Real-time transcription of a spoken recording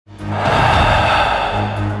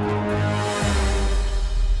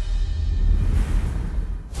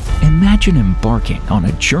Imagine embarking on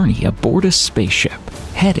a journey aboard a spaceship,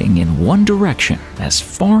 heading in one direction as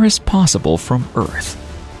far as possible from Earth.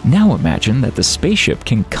 Now imagine that the spaceship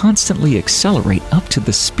can constantly accelerate up to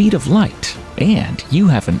the speed of light, and you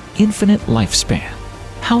have an infinite lifespan.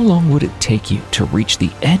 How long would it take you to reach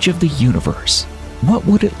the edge of the universe? What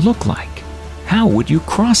would it look like? How would you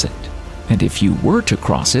cross it? And if you were to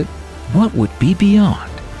cross it, what would be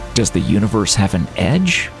beyond? Does the universe have an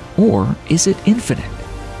edge, or is it infinite?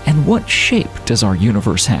 And what shape does our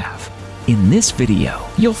universe have? In this video,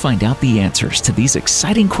 you'll find out the answers to these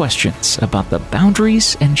exciting questions about the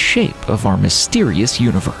boundaries and shape of our mysterious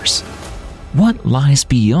universe. What lies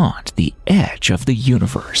beyond the edge of the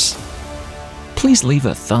universe? Please leave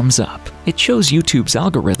a thumbs up. It shows YouTube's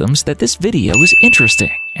algorithms that this video is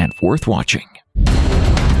interesting and worth watching.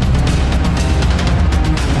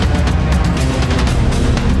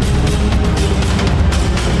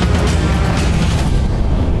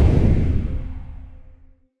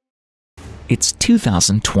 It's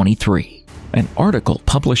 2023. An article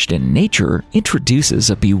published in Nature introduces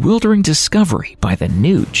a bewildering discovery by the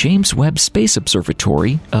new James Webb Space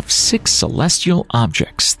Observatory of 6 celestial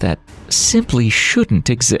objects that simply shouldn't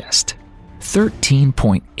exist.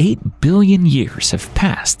 13.8 billion years have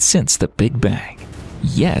passed since the Big Bang.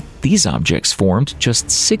 Yet, these objects formed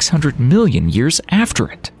just 600 million years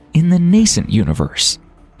after it, in the nascent universe.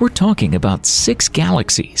 We're talking about 6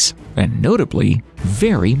 galaxies, and notably,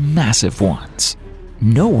 very massive ones.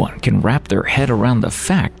 No one can wrap their head around the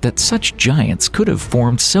fact that such giants could have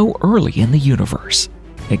formed so early in the universe.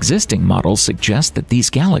 Existing models suggest that these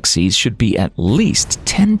galaxies should be at least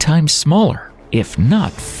 10 times smaller, if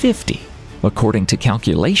not 50. According to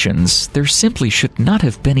calculations, there simply should not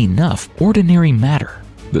have been enough ordinary matter,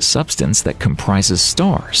 the substance that comprises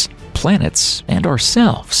stars, planets, and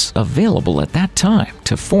ourselves, available at that time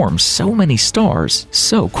to form so many stars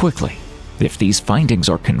so quickly. If these findings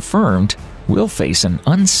are confirmed, we'll face an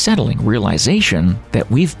unsettling realization that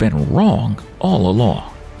we've been wrong all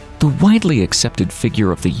along. The widely accepted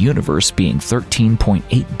figure of the universe being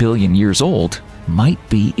 13.8 billion years old might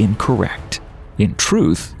be incorrect. In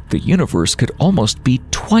truth, the universe could almost be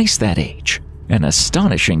twice that age, an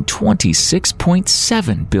astonishing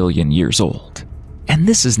 26.7 billion years old. And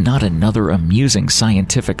this is not another amusing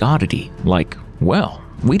scientific oddity like, well,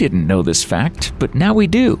 we didn't know this fact, but now we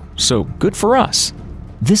do, so good for us.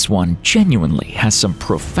 This one genuinely has some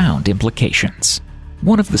profound implications.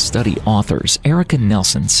 One of the study authors, Erica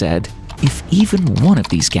Nelson, said, if even one of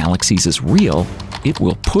these galaxies is real, it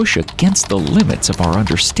will push against the limits of our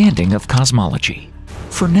understanding of cosmology.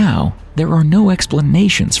 For now, there are no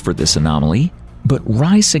explanations for this anomaly, but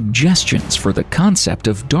wry suggestions for the concept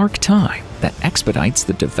of dark time that expedites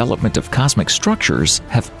the development of cosmic structures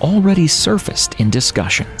have already surfaced in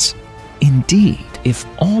discussions. Indeed, if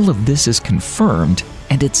all of this is confirmed,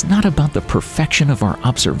 and it's not about the perfection of our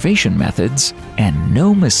observation methods, and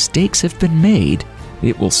no mistakes have been made,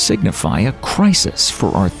 it will signify a crisis for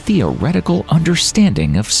our theoretical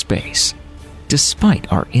understanding of space.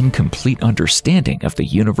 Despite our incomplete understanding of the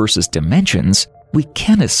universe's dimensions, we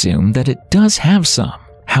can assume that it does have some,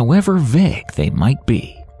 however vague they might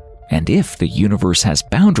be. And if the universe has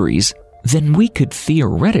boundaries, then we could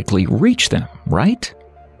theoretically reach them, right?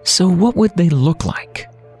 So what would they look like?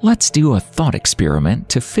 Let's do a thought experiment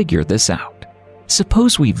to figure this out.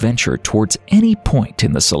 Suppose we venture towards any point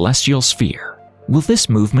in the celestial sphere. Will this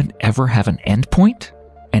movement ever have an endpoint?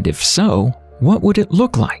 And if so, what would it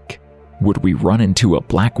look like? Would we run into a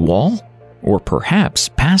black wall? Or perhaps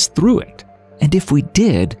pass through it? And if we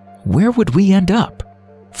did, where would we end up?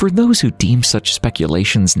 For those who deem such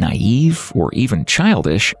speculations naive or even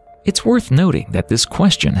childish, it's worth noting that this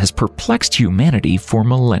question has perplexed humanity for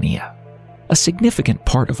millennia. A significant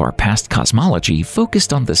part of our past cosmology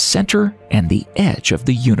focused on the center and the edge of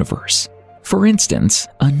the universe. For instance,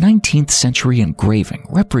 a 19th century engraving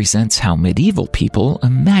represents how medieval people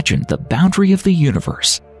imagined the boundary of the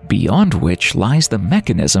universe, beyond which lies the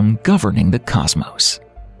mechanism governing the cosmos.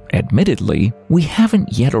 Admittedly, we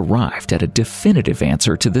haven't yet arrived at a definitive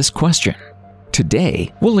answer to this question.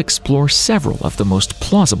 Today, we'll explore several of the most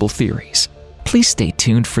plausible theories. Please stay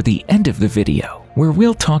tuned for the end of the video, where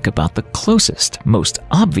we'll talk about the closest, most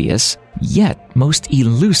obvious, yet most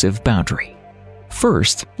elusive boundary.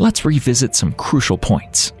 First, let's revisit some crucial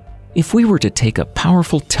points. If we were to take a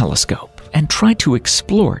powerful telescope and try to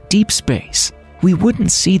explore deep space, we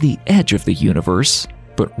wouldn't see the edge of the universe,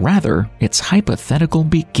 but rather its hypothetical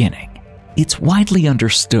beginning. It's widely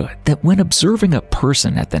understood that when observing a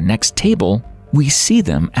person at the next table, we see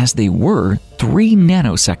them as they were 3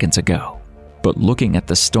 nanoseconds ago. But looking at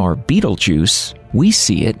the star Betelgeuse, we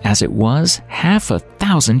see it as it was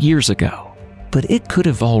 500,000 years ago. But it could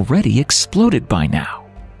have already exploded by now.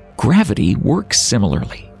 Gravity works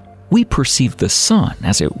similarly. We perceive the Sun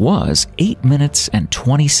as it was 8 minutes and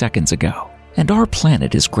 20 seconds ago, and our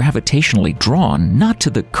planet is gravitationally drawn not to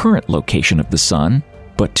the current location of the Sun,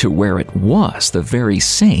 but to where it was the very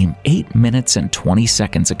same 8 minutes and 20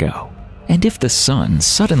 seconds ago. And if the Sun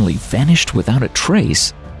suddenly vanished without a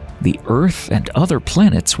trace, the Earth and other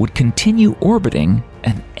planets would continue orbiting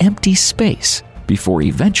an empty space before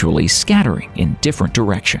eventually scattering in different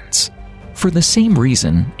directions. For the same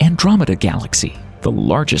reason, Andromeda Galaxy, the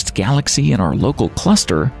largest galaxy in our local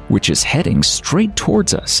cluster, which is heading straight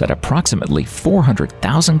towards us at approximately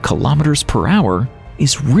 400,000 kilometers per hour,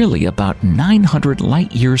 is really about 900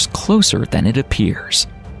 light-years closer than it appears.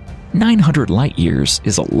 900 light-years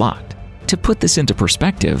is a lot. To put this into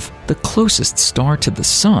perspective, the closest star to the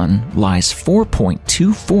Sun lies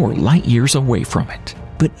 4.24 light-years away from it.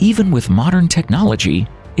 But even with modern technology,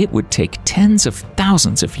 it would take tens of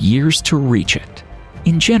thousands of years to reach it.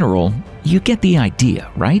 In general, you get the idea,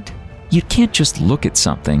 right? You can't just look at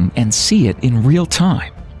something and see it in real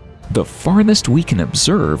time. The farthest we can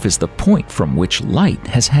observe is the point from which light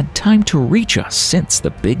has had time to reach us since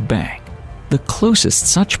the Big Bang. The closest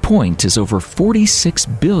such point is over 46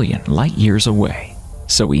 billion light-years away.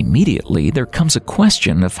 So immediately there comes a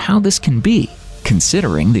question of how this can be,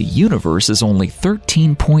 considering the universe is only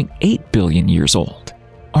 13.8 billion years old.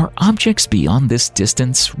 Are objects beyond this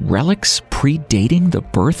distance relics predating the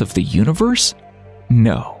birth of the universe?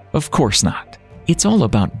 No, of course not. It's all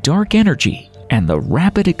about dark energy and the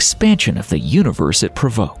rapid expansion of the universe it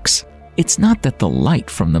provokes. It's not that the light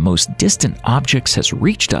from the most distant objects has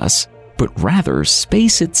reached us, but rather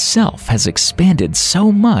space itself has expanded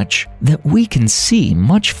so much that we can see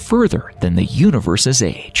much further than the universe's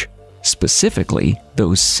age. Specifically,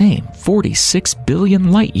 those same 46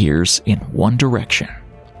 billion light-years in one direction.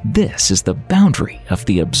 This is the boundary of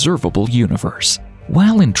the observable universe.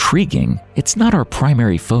 While intriguing, it's not our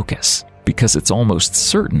primary focus, because it's almost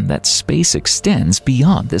certain that space extends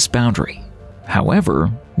beyond this boundary.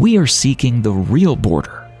 However, we are seeking the real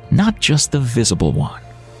border, not just the visible one.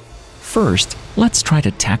 First, let's try to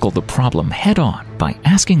tackle the problem head-on by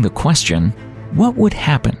asking the question, what would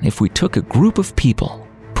happen if we took a group of people,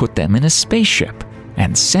 put them in a spaceship,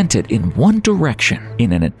 and sent it in one direction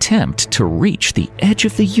in an attempt to reach the edge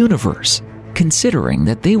of the universe, considering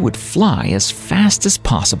that they would fly as fast as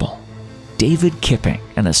possible? David Kipping,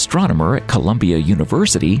 an astronomer at Columbia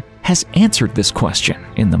University, has answered this question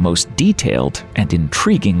in the most detailed and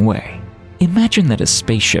intriguing way. Imagine that a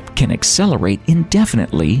spaceship can accelerate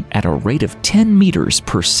indefinitely at a rate of 10 meters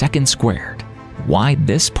per second squared. Why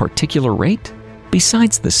this particular rate?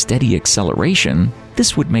 Besides the steady acceleration,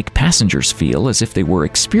 this would make passengers feel as if they were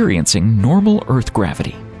experiencing normal Earth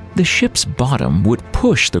gravity. The ship's bottom would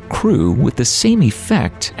push the crew with the same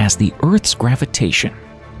effect as the Earth's gravitation.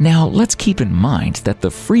 Now, let's keep in mind that the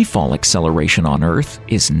freefall acceleration on Earth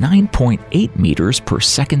is 9.8 meters per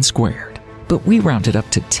second squared. But we round it up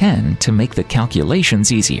to 10 to make the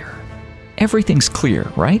calculations easier. Everything's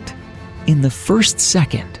clear, right? In the first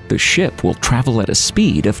second, the ship will travel at a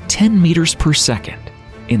speed of 10 meters per second.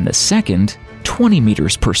 In the second, 20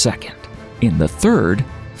 meters per second. In the third,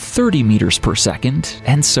 30 meters per second,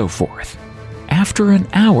 and so forth. After an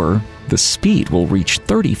hour, the speed will reach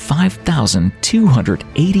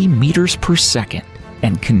 35,280 meters per second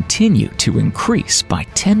and continue to increase by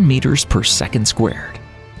 10 meters per second squared.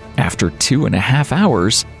 After 2.5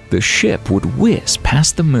 hours, the ship would whiz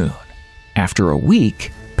past the moon. After a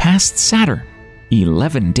week, past Saturn.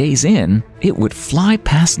 11 days in, it would fly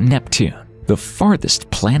past Neptune, the farthest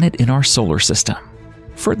planet in our solar system.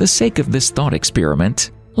 For the sake of this thought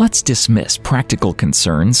experiment, let's dismiss practical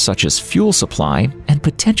concerns such as fuel supply and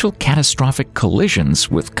potential catastrophic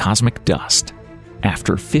collisions with cosmic dust.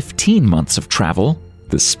 After 15 months of travel,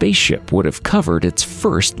 the spaceship would have covered its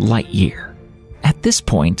first light year. At this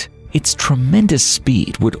point, its tremendous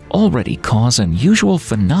speed would already cause unusual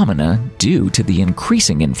phenomena due to the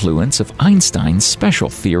increasing influence of Einstein's special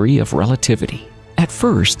theory of relativity. At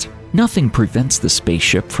first, nothing prevents the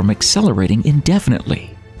spaceship from accelerating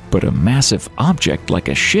indefinitely, but a massive object like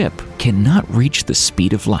a ship cannot reach the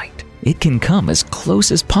speed of light. It can come as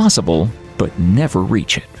close as possible, but never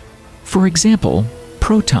reach it. For example,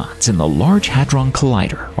 protons in the Large Hadron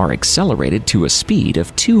Collider are accelerated to a speed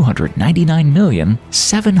of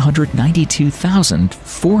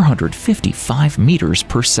 299,792,455 meters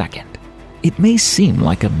per second. It may seem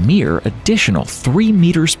like a mere additional 3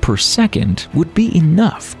 meters per second would be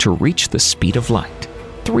enough to reach the speed of light.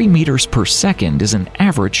 3 meters per second is an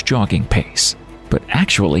average jogging pace. But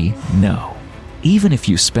actually, no. Even if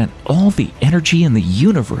you spent all the energy in the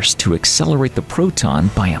universe to accelerate the proton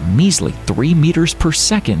by a measly 3 meters per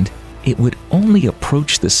second, it would only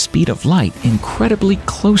approach the speed of light incredibly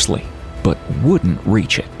closely, but wouldn't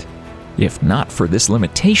reach it. If not for this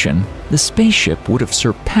limitation, the spaceship would have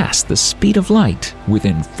surpassed the speed of light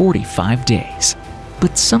within 45 days.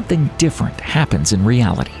 But something different happens in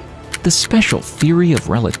reality. The special theory of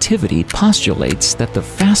relativity postulates that the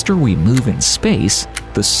faster we move in space,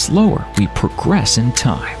 the slower we progress in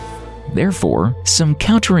time. Therefore, some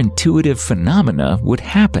counterintuitive phenomena would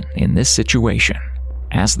happen in this situation.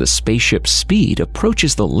 As the spaceship's speed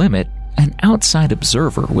approaches the limit, an outside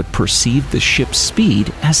observer would perceive the ship's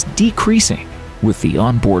speed as decreasing, with the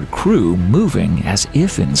onboard crew moving as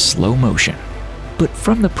if in slow motion. But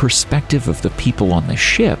from the perspective of the people on the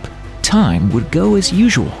ship, time would go as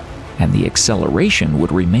usual, and the acceleration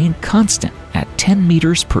would remain constant at 10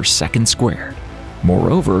 meters per second squared.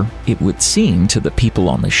 Moreover, it would seem to the people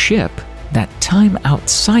on the ship that time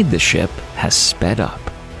outside the ship has sped up.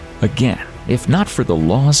 Again, if not for the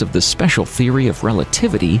laws of the special theory of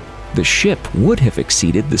relativity, the ship would have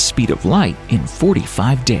exceeded the speed of light in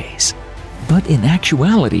 45 days. But in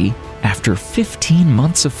actuality, after 15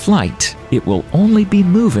 months of flight, it will only be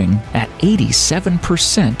moving at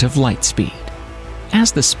 87% of light speed.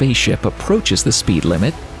 As the spaceship approaches the speed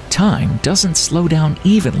limit, time doesn't slow down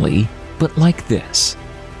evenly, but like this.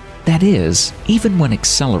 That is, even when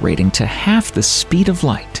accelerating to half the speed of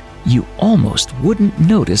light, you almost wouldn't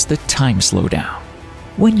notice the time slowdown.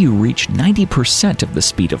 When you reach 90% of the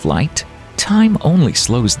speed of light, time only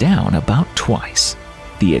slows down about twice.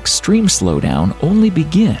 The extreme slowdown only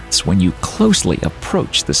begins when you closely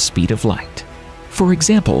approach the speed of light. For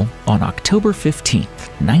example, on October 15,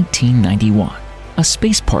 1991, a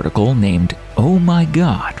space particle named Oh My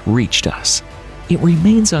God reached us. It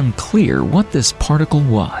remains unclear what this particle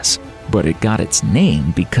was, but it got its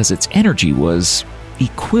name because its energy was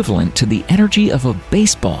equivalent to the energy of a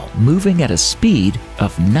baseball moving at a speed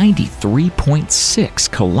of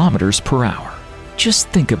 93.6 kilometers per hour. Just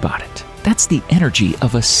think about it. That's the energy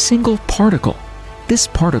of a single particle. This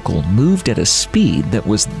particle moved at a speed that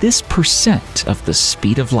was this percent of the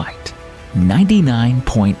speed of light.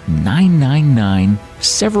 99.999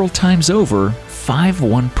 several times over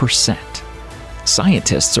 51%.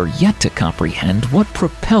 Scientists are yet to comprehend what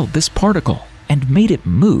propelled this particle and made it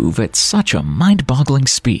move at such a mind-boggling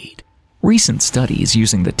speed. Recent studies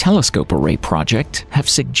using the telescope array project have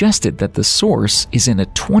suggested that the source is in a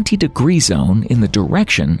 20-degree zone in the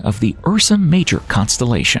direction of the Ursa Major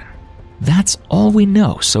constellation. That's all we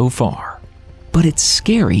know so far. But it's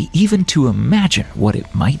scary even to imagine what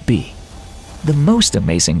it might be. The most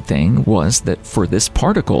amazing thing was that for this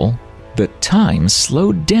particle, the time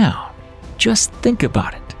slowed down. Just think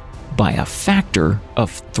about it, by a factor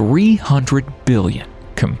of 300 billion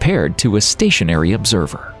compared to a stationary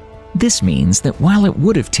observer. This means that while it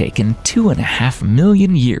would have taken 2.5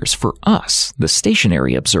 million years for us, the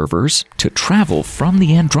stationary observers, to travel from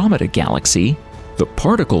the Andromeda galaxy, the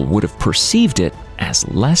particle would have perceived it as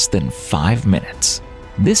less than 5 minutes.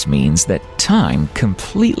 This means that time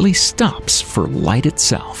completely stops for light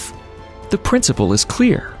itself. The principle is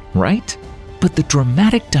clear, right? But the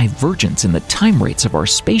dramatic divergence in the time rates of our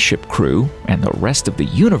spaceship crew and the rest of the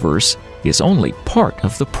universe is only part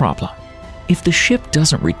of the problem. If the ship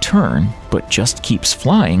doesn't return, but just keeps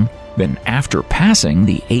flying, then after passing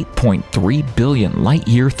the 8.3 billion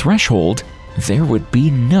light-year threshold, there would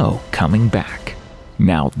be no coming back.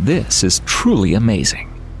 Now this is truly amazing.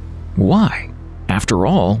 Why? After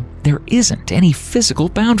all, there isn't any physical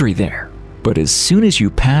boundary there. But as soon as you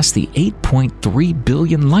pass the 8.3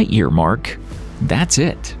 billion light-year mark, that's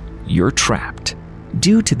it. You're trapped.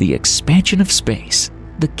 Due to the expansion of space,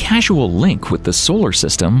 the casual link with the solar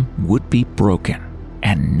system would be broken,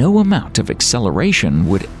 and no amount of acceleration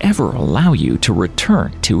would ever allow you to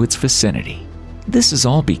return to its vicinity. This is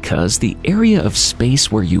all because the area of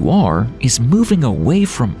space where you are is moving away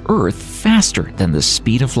from Earth faster than the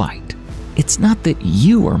speed of light. It's not that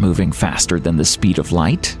you are moving faster than the speed of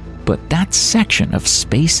light, but that section of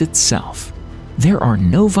space itself. There are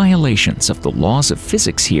no violations of the laws of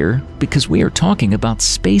physics here because we are talking about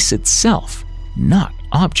space itself, not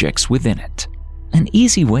objects within it. An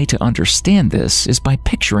easy way to understand this is by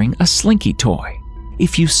picturing a slinky toy.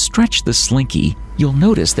 If you stretch the slinky, you'll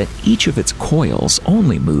notice that each of its coils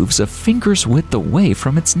only moves a finger's width away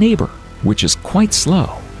from its neighbor, which is quite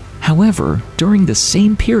slow. However, during the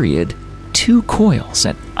same period, 2 coils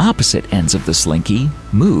at opposite ends of the slinky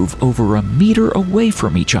move over a meter away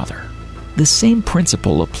from each other. The same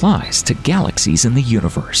principle applies to galaxies in the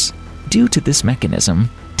universe. Due to this mechanism,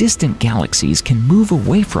 distant galaxies can move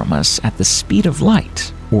away from us at the speed of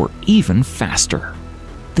light, or even faster.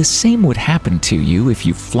 The same would happen to you if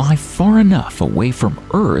you fly far enough away from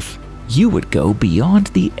Earth. You would go beyond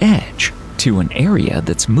the edge to an area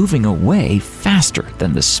that's moving away faster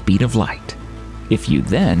than the speed of light. If you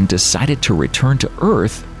then decided to return to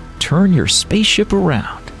Earth, turn your spaceship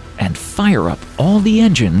around, and fire up all the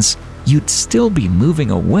engines, you'd still be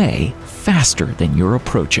moving away faster than you're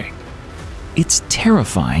approaching. It's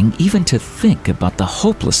terrifying even to think about the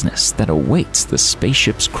hopelessness that awaits the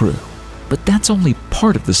spaceship's crew. But that's only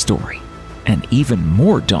part of the story. An even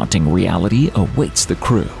more daunting reality awaits the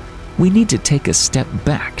crew. We need to take a step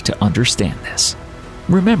back to understand this.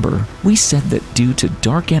 Remember, we said that due to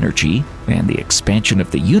dark energy and the expansion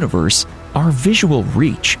of the universe, our visual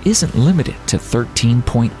reach isn't limited to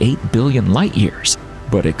 13.8 billion light-years,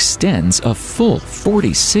 but extends a full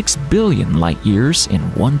 46 billion light-years in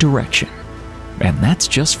one direction. And that's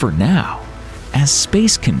just for now. As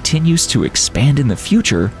space continues to expand in the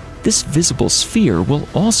future, this visible sphere will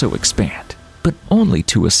also expand, but only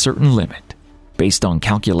to a certain limit. Based on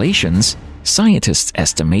calculations, scientists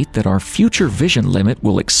estimate that our future vision limit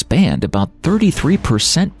will expand about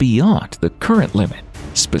 33% beyond the current limit,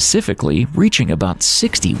 specifically reaching about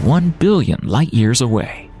 61 billion light-years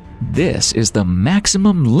away. This is the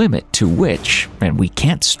maximum limit to which, and we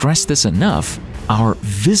can't stress this enough, our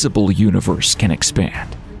visible universe can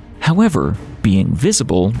expand. However, being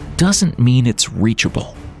visible doesn't mean it's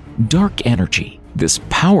reachable. Dark energy, this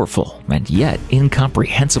powerful and yet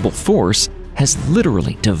incomprehensible force, has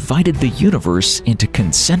literally divided the universe into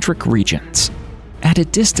concentric regions. At a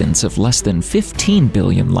distance of less than 15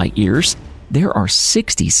 billion light-years, there are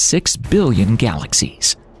 66 billion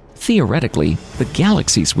galaxies. Theoretically, the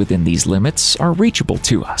galaxies within these limits are reachable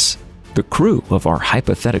to us. The crew of our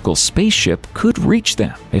hypothetical spaceship could reach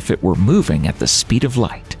them if it were moving at the speed of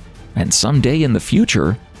light. And someday in the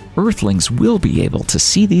future, Earthlings will be able to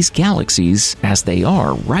see these galaxies as they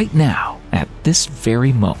are right now at this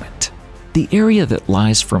very moment. The area that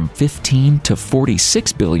lies from 15 to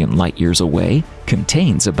 46 billion light-years away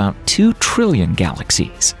contains about 2 trillion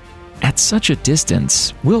galaxies. At such a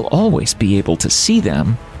distance, we'll always be able to see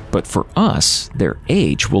them, but for us, their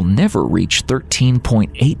age will never reach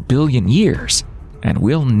 13.8 billion years, and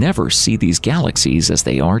we'll never see these galaxies as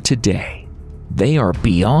they are today. They are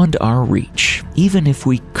beyond our reach, even if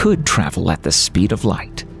we could travel at the speed of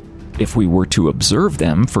light. If we were to observe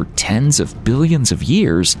them for tens of billions of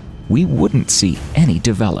years, we wouldn't see any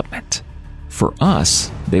development. For us,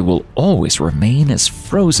 they will always remain as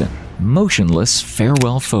frozen, motionless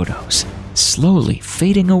farewell photos, slowly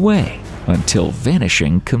fading away until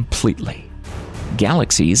vanishing completely.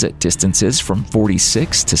 Galaxies at distances from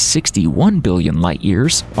 46 to 61 billion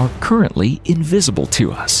light-years are currently invisible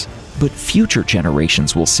to us, but future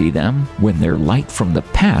generations will see them when their light from the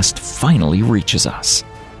past finally reaches us.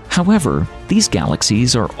 However, these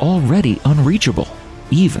galaxies are already unreachable,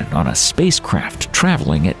 even on a spacecraft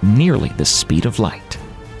traveling at nearly the speed of light.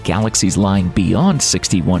 Galaxies lying beyond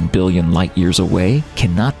 61 billion light-years away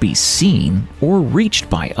cannot be seen or reached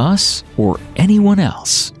by us or anyone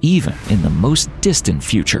else, even in the most distant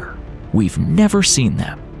future. We've never seen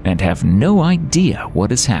them and have no idea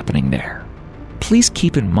what is happening there. Please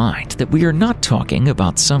keep in mind that we are not talking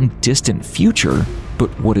about some distant future, but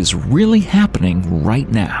what is really happening right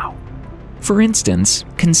now. For instance,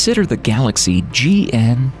 consider the galaxy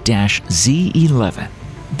GN-Z11.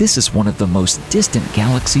 This is one of the most distant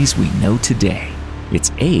galaxies we know today.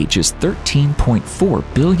 Its age is 13.4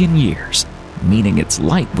 billion years, meaning its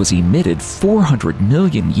light was emitted 400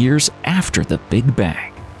 million years after the Big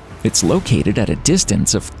Bang. It's located at a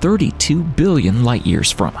distance of 32 billion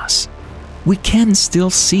light-years from us. We can still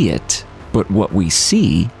see it, but what we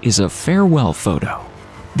see is a farewell photo.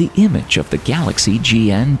 The image of the galaxy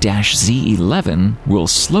GN-Z11 will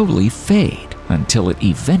slowly fade until it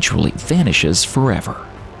eventually vanishes forever.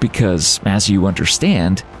 Because, as you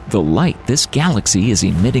understand, the light this galaxy is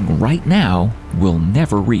emitting right now will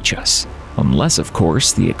never reach us, unless of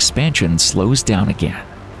course the expansion slows down again.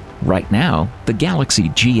 Right now, the galaxy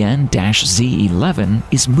GN-Z11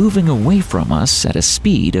 is moving away from us at a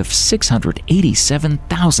speed of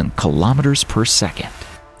 687,000 kilometers per second,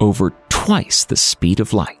 over twice the speed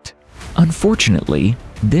of light. Unfortunately,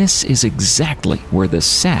 this is exactly where the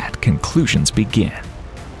sad conclusions begin.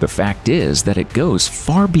 The fact is that it goes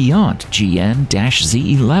far beyond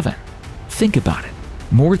GN-Z11. Think about it.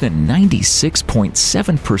 More than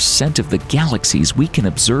 96.7% of the galaxies we can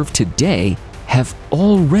observe today have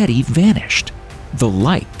already vanished. The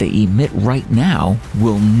light they emit right now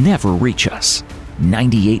will never reach us.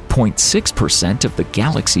 98.6% of the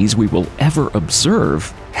galaxies we will ever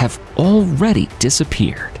observe have already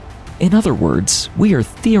disappeared. In other words, we are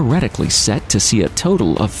theoretically set to see a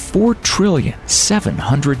total of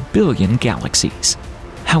 4,700,000,000,000 galaxies.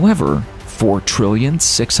 However,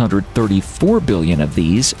 4,634,000,000,000 of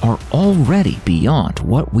these are already beyond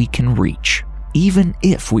what we can reach, even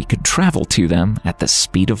if we could travel to them at the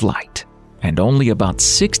speed of light. And only about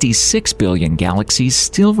 66 billion galaxies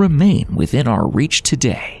still remain within our reach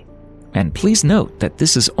today. And please note that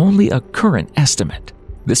this is only a current estimate.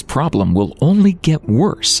 This problem will only get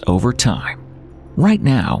worse over time. Right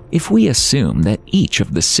now, if we assume that each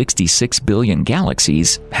of the 66 billion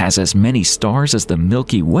galaxies has as many stars as the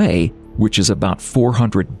Milky Way, which is about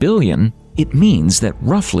 400 billion, it means that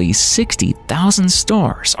roughly 60,000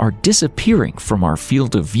 stars are disappearing from our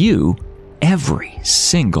field of view every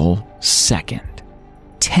single second.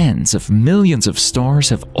 Tens of millions of stars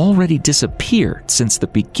have already disappeared since the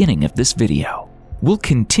beginning of this video. We'll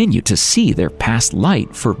continue to see their past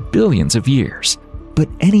light for billions of years, but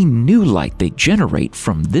any new light they generate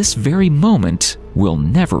from this very moment will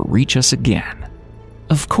never reach us again.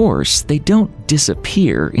 Of course, they don't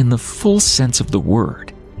disappear in the full sense of the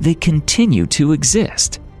word. They continue to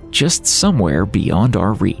exist, just somewhere beyond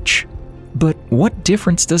our reach. But what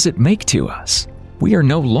difference does it make to us? We are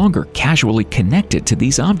no longer casually connected to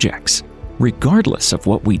these objects. Regardless of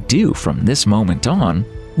what we do from this moment on,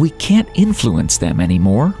 we can't influence them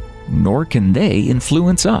anymore, nor can they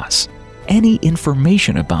influence us. Any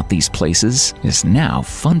information about these places is now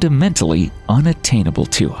fundamentally unattainable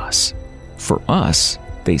to us. For us,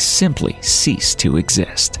 they simply cease to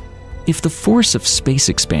exist. If the force of space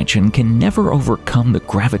expansion can never overcome the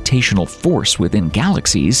gravitational force within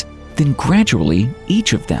galaxies, then gradually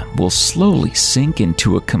each of them will slowly sink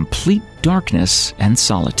into a complete darkness and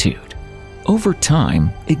solitude. Over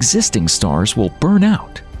time, existing stars will burn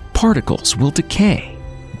out, particles will decay,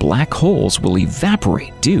 black holes will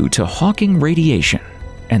evaporate due to Hawking radiation,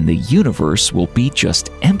 and the universe will be just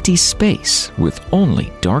empty space with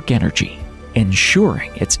only dark energy,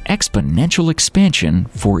 ensuring its exponential expansion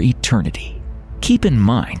for eternity. Keep in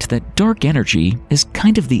mind that dark energy is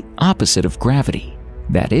kind of the opposite of gravity.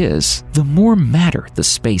 That is, the more matter the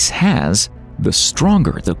space has, the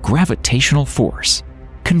stronger the gravitational force.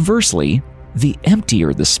 Conversely, the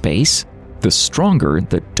emptier the space, the stronger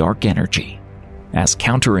the dark energy. As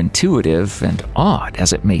counterintuitive and odd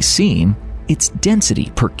as it may seem, its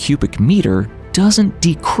density per cubic meter doesn't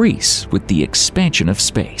decrease with the expansion of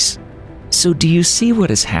space. So do you see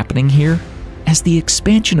what is happening here? As the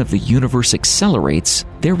expansion of the universe accelerates,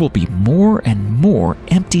 there will be more and more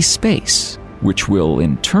empty space, which will,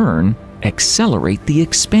 in turn, accelerate the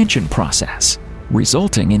expansion process,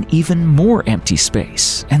 resulting in even more empty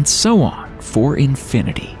space, and so on for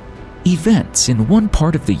infinity. Events in one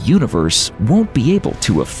part of the universe won't be able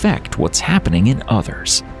to affect what's happening in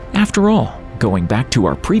others. After all, going back to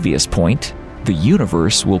our previous point, the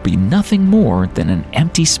universe will be nothing more than an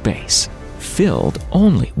empty space, filled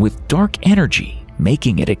only with dark energy,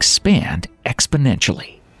 making it expand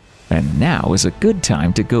exponentially. And now is a good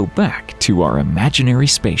time to go back to our imaginary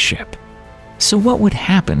spaceship. So what would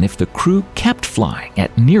happen if the crew kept flying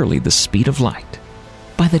at nearly the speed of light?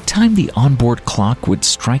 By the time the onboard clock would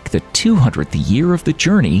strike the 200th year of the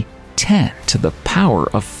journey, 10 to the power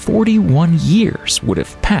of 41 years would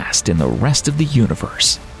have passed in the rest of the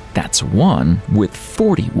universe. That's 1 with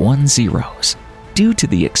 41 zeros. Due to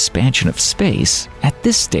the expansion of space, at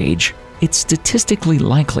this stage, it's statistically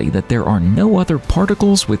likely that there are no other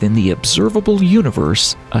particles within the observable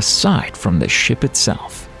universe aside from the ship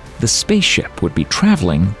itself. The spaceship would be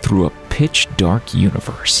traveling through a pitch-dark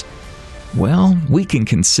universe. Well, we can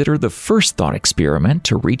consider the first thought experiment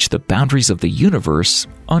to reach the boundaries of the universe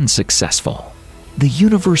unsuccessful. The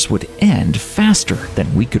universe would end faster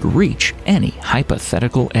than we could reach any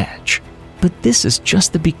hypothetical edge. But this is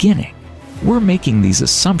just the beginning. We're making these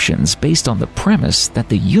assumptions based on the premise that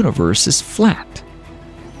the universe is flat.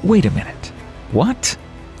 Wait a minute. What?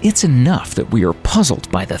 It's enough that we are puzzled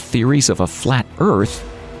by the theories of a flat Earth,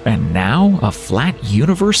 and now a flat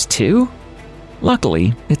universe too?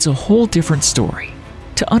 Luckily, it's a whole different story.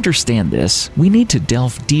 To understand this, we need to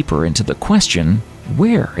delve deeper into the question,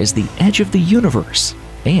 where is the edge of the universe?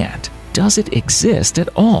 And does it exist at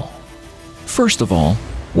all? First of all,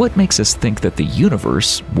 what makes us think that the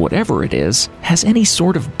universe, whatever it is, has any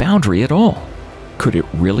sort of boundary at all? Could it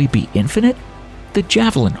really be infinite? The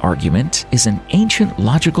javelin argument is an ancient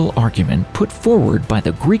logical argument put forward by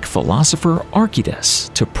the Greek philosopher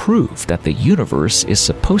Archytas to prove that the universe is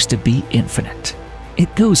supposed to be infinite.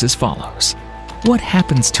 It goes as follows. What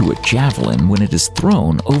happens to a javelin when it is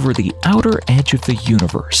thrown over the outer edge of the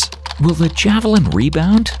universe? Will the javelin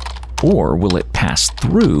rebound? Or will it pass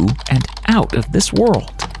through and out of this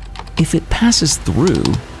world? If it passes through,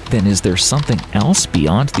 then is there something else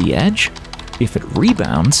beyond the edge? If it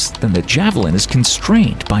rebounds, then the javelin is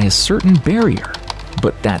constrained by a certain barrier.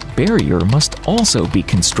 But that barrier must also be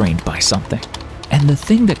constrained by something. And the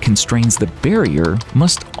thing that constrains the barrier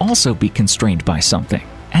must also be constrained by something,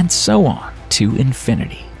 and so on to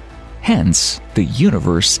infinity. Hence, the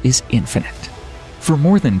universe is infinite. For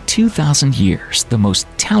more than 2,000 years, the most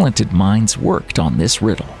talented minds worked on this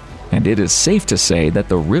riddle, and it is safe to say that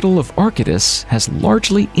the riddle of Archytas has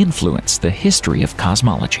largely influenced the history of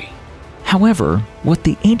cosmology. However, what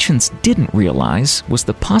the ancients didn't realize was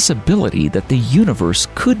the possibility that the universe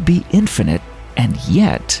could be infinite and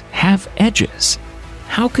yet have edges.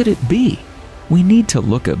 How could it be? We need to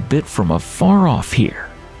look a bit from afar off here.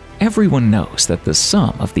 Everyone knows that the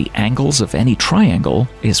sum of the angles of any triangle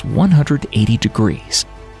is 180 degrees,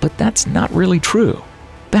 but that's not really true.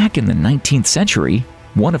 Back in the 19th century,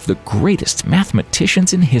 one of the greatest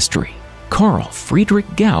mathematicians in history, Carl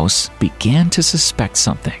Friedrich Gauss, began to suspect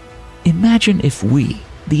something. Imagine if we,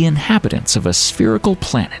 the inhabitants of a spherical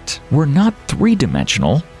planet, were not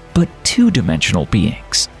three-dimensional, but two-dimensional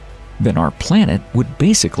beings. Then our planet would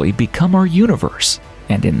basically become our universe.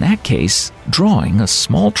 And in that case, drawing a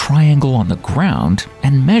small triangle on the ground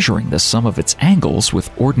and measuring the sum of its angles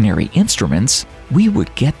with ordinary instruments, we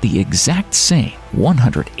would get the exact same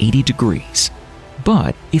 180 degrees.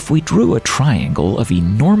 But if we drew a triangle of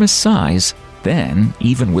enormous size, then,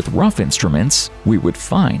 even with rough instruments, we would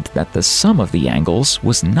find that the sum of the angles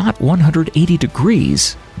was not 180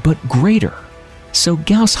 degrees, but greater. So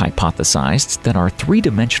Gauss hypothesized that our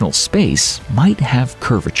three-dimensional space might have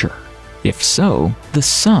curvature. If so, the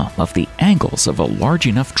sum of the angles of a large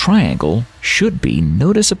enough triangle should be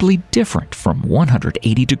noticeably different from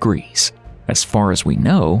 180 degrees. As far as we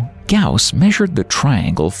know, Gauss measured the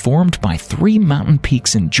triangle formed by 3 mountain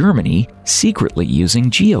peaks in Germany secretly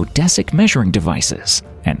using geodesic measuring devices,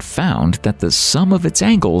 and found that the sum of its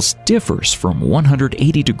angles differs from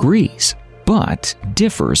 180 degrees, but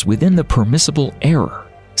differs within the permissible error,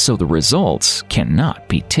 so the results cannot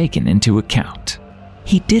be taken into account.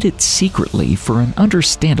 He did it secretly for an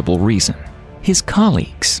understandable reason. His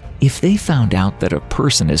colleagues, if they found out that a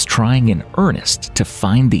person is trying in earnest to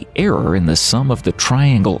find the error in the sum of the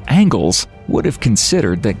triangle angles, would have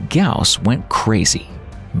considered that Gauss went crazy.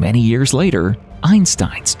 Many years later,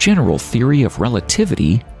 Einstein's general theory of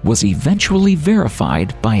relativity was eventually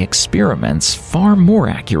verified by experiments far more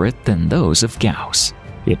accurate than those of Gauss.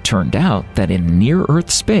 It turned out that in near-Earth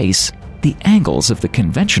space, the angles of the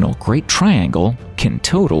conventional Great Triangle can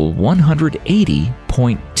total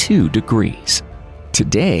 180.2 degrees.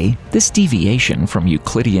 Today, this deviation from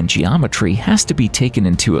Euclidean geometry has to be taken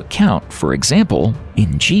into account, for example,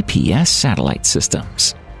 in GPS satellite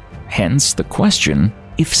systems. Hence the question,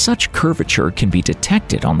 if such curvature can be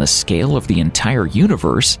detected on the scale of the entire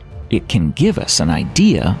universe, it can give us an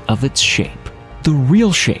idea of its shape. The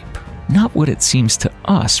real shape, not what it seems to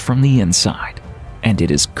us from the inside. And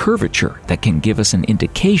it is curvature that can give us an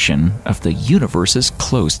indication of the universe's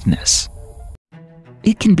closedness.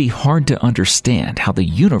 It can be hard to understand how the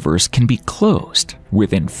universe can be closed,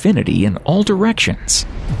 with infinity in all directions,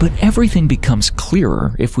 but everything becomes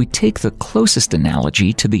clearer if we take the closest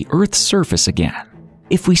analogy to the Earth's surface again.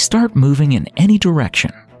 If we start moving in any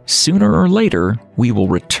direction, sooner or later, we will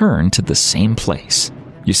return to the same place.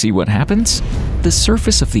 You see what happens? The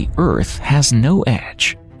surface of the Earth has no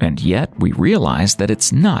edge. And yet we realize that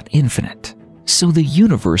it's not infinite. So the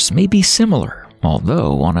universe may be similar,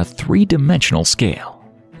 although on a three-dimensional scale.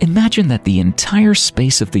 Imagine that the entire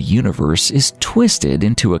space of the universe is twisted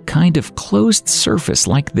into a kind of closed surface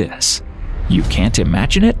like this. You can't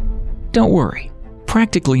imagine it? Don't worry.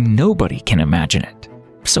 Practically nobody can imagine it.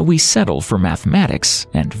 So we settle for mathematics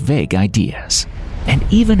and vague ideas. And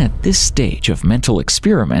even at this stage of mental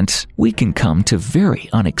experiment, we can come to very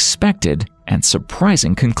unexpected and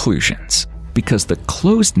surprising conclusions, because the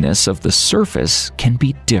closedness of the surface can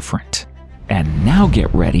be different. And now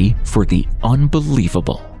get ready for the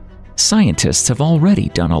unbelievable. Scientists have already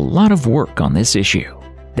done a lot of work on this issue.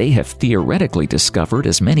 They have theoretically discovered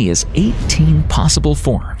as many as 18 possible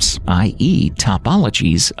forms, i.e.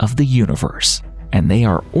 topologies of the universe, and they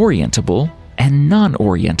are orientable and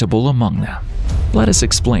non-orientable among them. Let us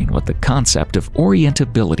explain what the concept of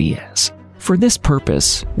orientability is. For this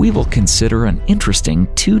purpose, we will consider an interesting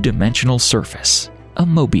two-dimensional surface, a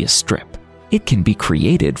Mobius strip. It can be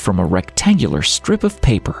created from a rectangular strip of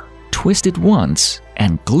paper, twisted once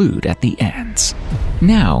and glued at the ends.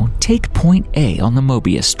 Now take point A on the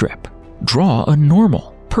Mobius strip. Draw a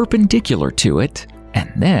normal perpendicular to it,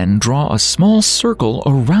 and then draw a small circle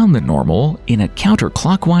around the normal in a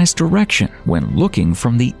counterclockwise direction when looking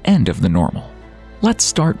from the end of the normal. Let's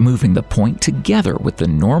start moving the point together with the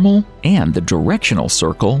normal and the directional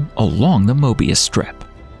circle along the Mobius strip.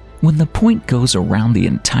 When the point goes around the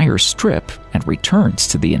entire strip and returns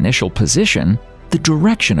to the initial position, the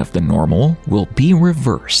direction of the normal will be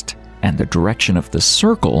reversed, and the direction of the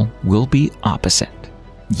circle will be opposite.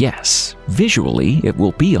 Yes, visually it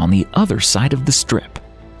will be on the other side of the strip,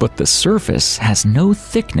 but the surface has no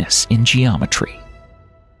thickness in geometry.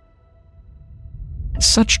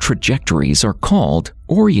 Such trajectories are called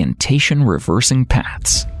orientation reversing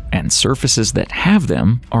paths, and surfaces that have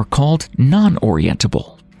them are called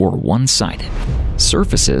non-orientable or one-sided.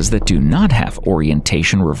 Surfaces that do not have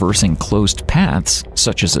orientation reversing closed paths,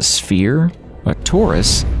 such as a sphere, a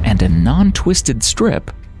torus, and a non-twisted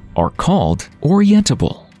strip, are called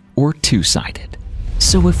orientable or two-sided.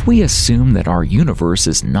 So if we assume that our universe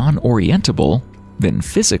is non-orientable, then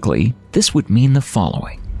physically this would mean the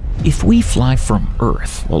following. If we fly from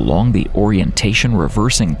Earth along the orientation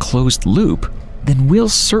reversing closed loop, then we'll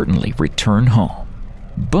certainly return home.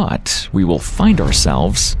 But we will find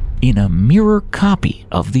ourselves in a mirror copy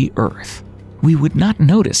of the Earth. We would not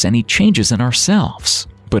notice any changes in ourselves,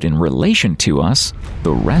 but in relation to us,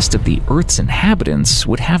 the rest of the Earth's inhabitants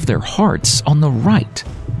would have their hearts on the right.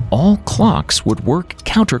 All clocks would work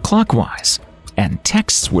counterclockwise, and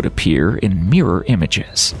texts would appear in mirror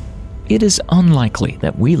images. It is unlikely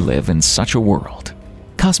that we live in such a world.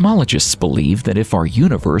 Cosmologists believe that if our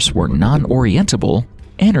universe were non-orientable,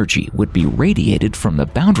 energy would be radiated from the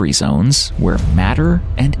boundary zones where matter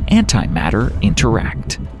and antimatter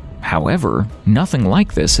interact. However, nothing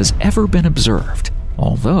like this has ever been observed,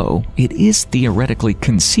 although it is theoretically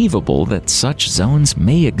conceivable that such zones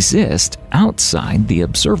may exist outside the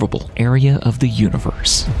observable area of the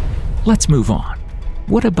universe. Let's move on.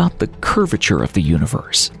 What about the curvature of the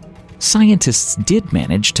universe? Scientists did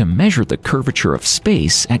manage to measure the curvature of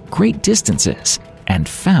space at great distances and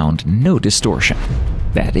found no distortion.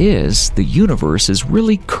 That is, the universe is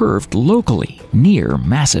really curved locally near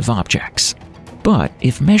massive objects. But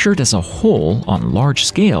if measured as a whole on large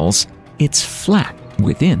scales, it's flat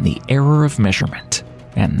within the error of measurement,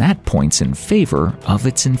 and that points in favor of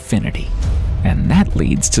its infinity. And that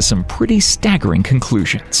leads to some pretty staggering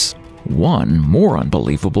conclusions, one more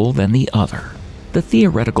unbelievable than the other. The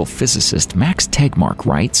theoretical physicist Max Tegmark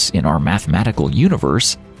writes in Our Mathematical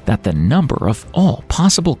Universe that the number of all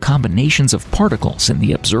possible combinations of particles in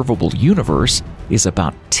the observable universe is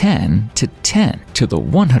about 10 to 10 to the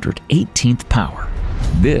 118th power.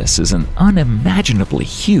 This is an unimaginably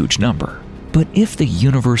huge number. But if the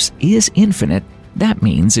universe is infinite, that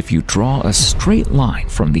means if you draw a straight line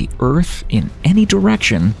from the Earth in any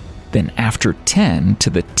direction, then after 10 to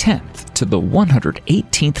the 10th to the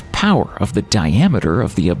 118th power of the diameter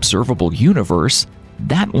of the observable universe,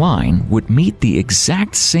 that line would meet the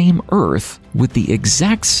exact same Earth with the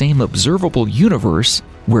exact same observable universe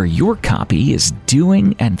where your copy is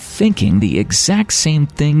doing and thinking the exact same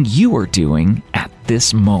thing you are doing at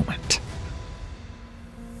this moment.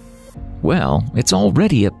 Well, it's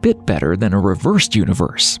already a bit better than a reversed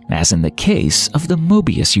universe, as in the case of the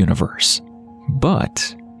Mobius universe.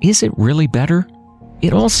 But is it really better?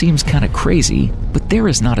 It all seems kind of crazy, but there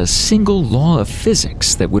is not a single law of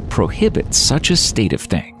physics that would prohibit such a state of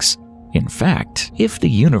things. In fact, if the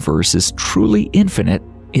universe is truly infinite,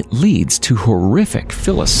 it leads to horrific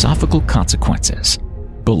philosophical consequences.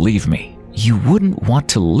 Believe me, you wouldn't want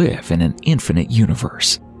to live in an infinite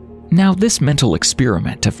universe. Now, this mental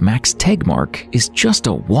experiment of Max Tegmark is just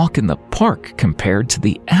a walk in the park compared to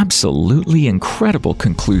the absolutely incredible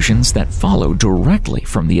conclusions that follow directly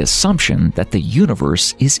from the assumption that the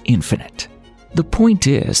universe is infinite. The point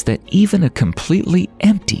is that even a completely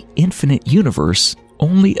empty infinite universe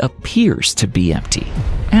only appears to be empty.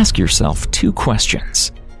 Ask yourself two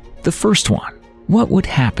questions. The first one, what would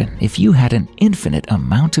happen if you had an infinite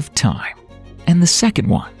amount of time? And the second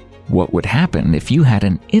one, what would happen if you had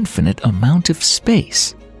an infinite amount of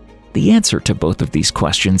space? The answer to both of these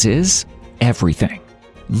questions is everything.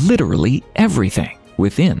 Literally everything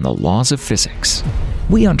within the laws of physics.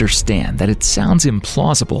 We understand that it sounds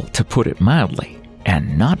implausible, to put it mildly,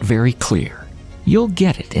 and not very clear. You'll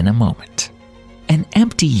get it in a moment. An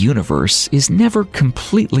empty universe is never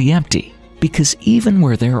completely empty, because even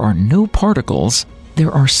where there are no particles,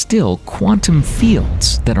 there are still quantum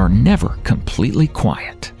fields that are never completely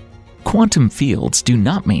quiet. Quantum fields do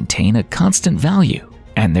not maintain a constant value.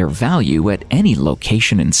 and their value at any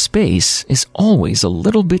location in space is always a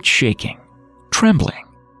little bit shaking, trembling.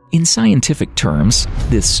 In scientific terms,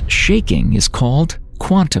 this shaking is called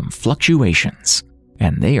quantum fluctuations,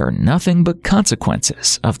 and they are nothing but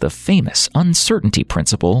consequences of the famous uncertainty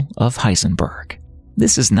principle of Heisenberg.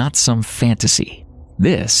 This is not some fantasy.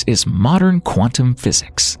 This is modern quantum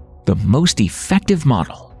physics, the most effective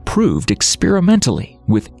model proved experimentally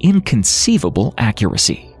with inconceivable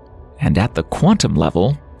accuracy. And at the quantum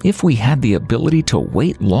level, if we had the ability to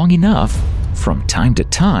wait long enough, from time to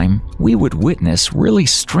time, we would witness really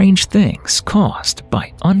strange things caused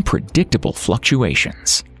by unpredictable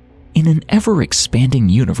fluctuations. In an ever-expanding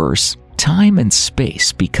universe, time and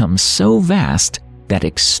space become so vast that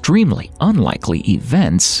extremely unlikely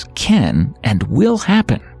events can and will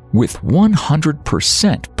happen with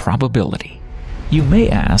 100% probability. You may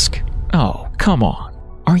ask, oh, come on.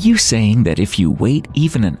 Are you saying that if you wait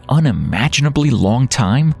even an unimaginably long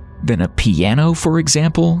time, then a piano, for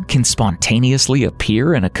example, can spontaneously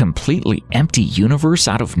appear in a completely empty universe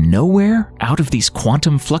out of nowhere, out of these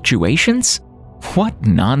quantum fluctuations? What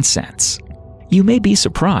nonsense! You may be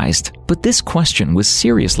surprised, but this question was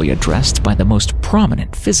seriously addressed by the most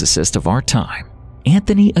prominent physicist of our time,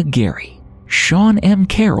 Anthony Aguirre, Sean M.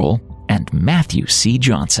 Carroll, and Matthew C.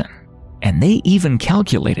 Johnson. And they even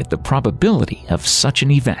calculated the probability of such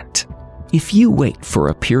an event. If you wait for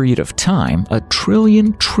a period of time a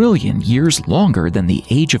trillion years longer than the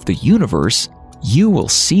age of the universe, you will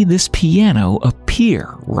see this piano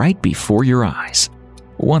appear right before your eyes.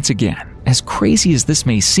 Once again, as crazy as this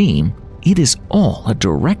may seem, it is all a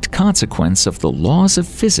direct consequence of the laws of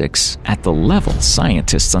physics at the level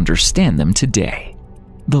scientists understand them today.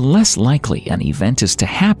 The less likely an event is to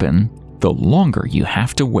happen, the longer you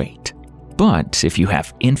have to wait. But if you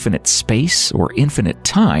have infinite space or infinite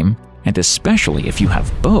time, and especially if you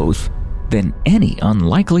have both, then any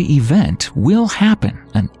unlikely event will happen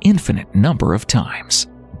an infinite number of times.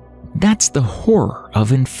 That's the horror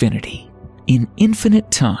of infinity. In infinite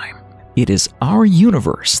time, it is our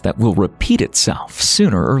universe that will repeat itself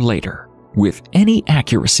sooner or later, with any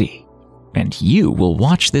accuracy. And you will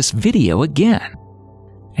watch this video again,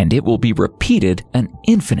 and it will be repeated an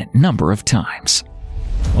infinite number of times.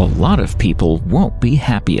 A lot of people won't be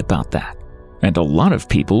happy about that. And a lot of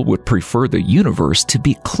people would prefer the universe to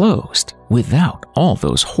be closed without all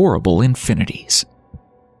those horrible infinities.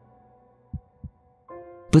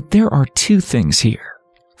 But there are two things here.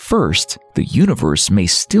 First, the universe may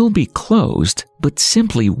still be closed, but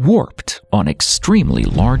simply warped on extremely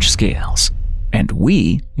large scales. And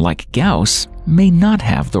we, like Gauss, may not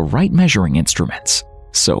have the right measuring instruments.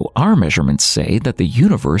 So our measurements say that the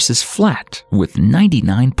universe is flat with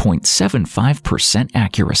 99.75%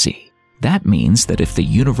 accuracy. That means that if the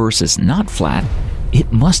universe is not flat,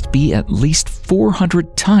 it must be at least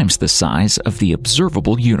 400 times the size of the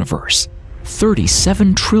observable universe,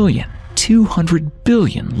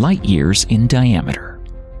 37,200,000,000,000 light years in diameter.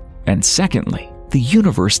 And secondly, the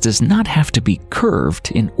universe does not have to be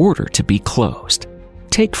curved in order to be closed.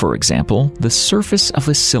 Take, for example, the surface of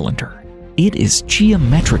a cylinder. It is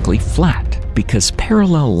geometrically flat because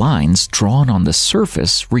parallel lines drawn on the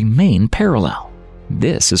surface remain parallel.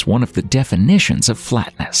 This is one of the definitions of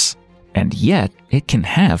flatness, and yet it can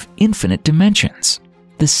have infinite dimensions.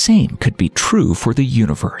 The same could be true for the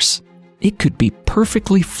universe. It could be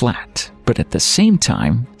perfectly flat, but at the same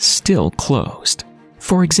time still closed.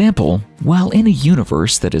 For example, while in a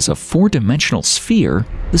universe that is a four-dimensional sphere,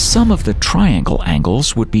 the sum of the triangle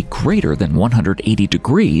angles would be greater than 180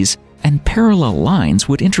 degrees, and parallel lines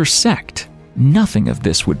would intersect. Nothing of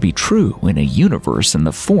this would be true in a universe in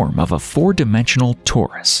the form of a four-dimensional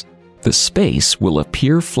torus. The space will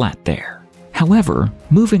appear flat there. However,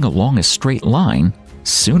 moving along a straight line,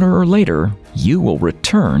 sooner or later, you will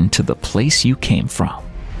return to the place you came from.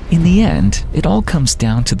 In the end, it all comes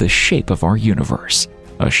down to the shape of our universe,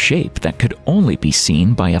 a shape that could only be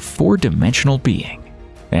seen by a four-dimensional being.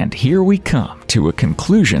 And here we come to a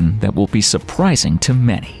conclusion that will be surprising to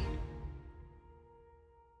many.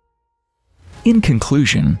 In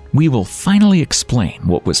conclusion, we will finally explain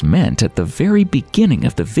what was meant at the very beginning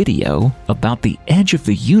of the video about the edge of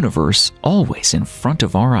the universe always in front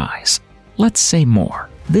of our eyes. Let's say more.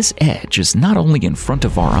 This edge is not only in front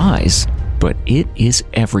of our eyes, but it is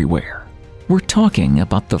everywhere. We're talking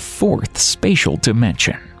about the fourth spatial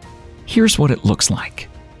dimension. Here's what it looks like.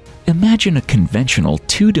 Imagine a conventional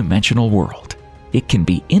two-dimensional world. It can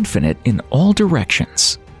be infinite in all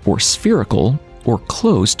directions, or spherical, or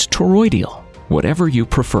closed toroidal, whatever you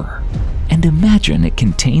prefer. And imagine it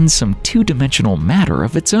contains some two-dimensional matter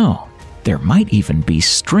of its own. There might even be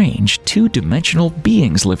strange two-dimensional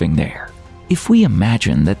beings living there. If we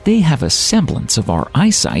imagine that they have a semblance of our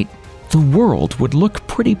eyesight, the world would look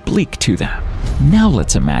pretty bleak to them. Now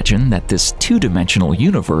let's imagine that this two-dimensional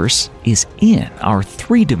universe is in our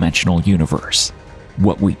three-dimensional universe.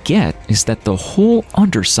 What we get is that the whole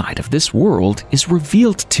underside of this world is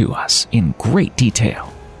revealed to us in great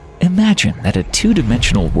detail. Imagine that a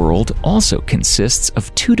two-dimensional world also consists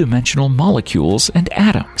of two-dimensional molecules and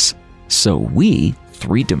atoms. So we,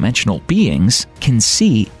 three-dimensional beings, can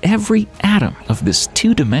see every atom of this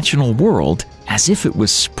two-dimensional world as if it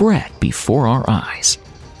was spread before our eyes.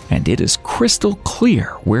 And it is crystal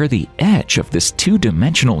clear where the edge of this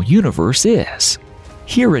two-dimensional universe is.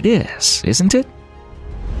 Here it is, isn't it?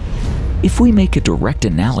 If we make a direct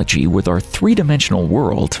analogy with our three-dimensional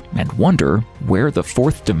world and wonder where the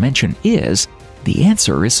fourth dimension is, the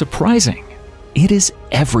answer is surprising. It is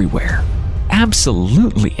everywhere.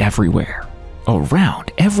 Absolutely everywhere.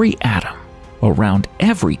 Around every atom. Around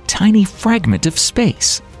every tiny fragment of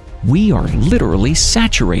space. We are literally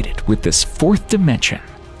saturated with this fourth dimension,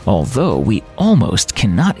 although we almost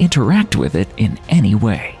cannot interact with it in any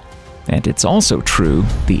way. And it's also true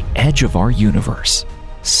the edge of our universe.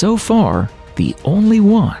 So far, the only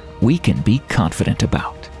one we can be confident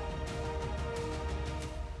about.